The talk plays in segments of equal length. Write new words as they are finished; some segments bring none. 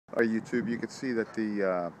YouTube, you can see that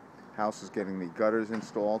the house is getting the gutters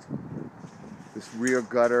installed. This rear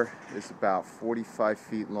gutter is about 45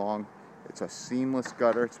 feet long. It's a seamless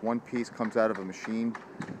gutter. It's one piece, comes out of a machine,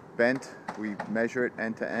 bent. We measure it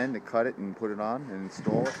end to end and cut it and put it on and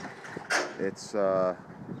install it. It's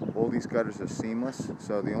all these gutters are seamless,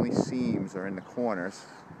 so the only seams are in the corners,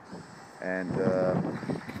 and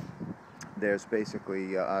there's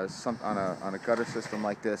basically on a gutter system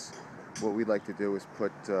like this, what we'd like to do is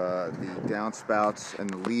put the downspouts and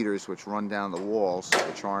the leaders, which run down the walls,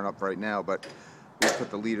 which aren't up right now, but we put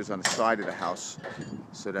the leaders on the side of the house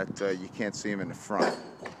so that you can't see them in the front,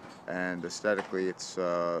 and aesthetically it's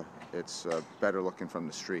better looking from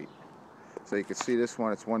the street. So you can see this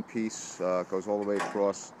one, it's one piece, goes all the way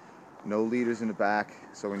across, no leaders in the back,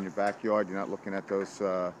 so in your backyard you're not looking at those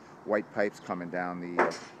white pipes coming down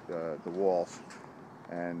the walls.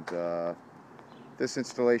 And this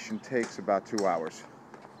installation takes about 2 hours.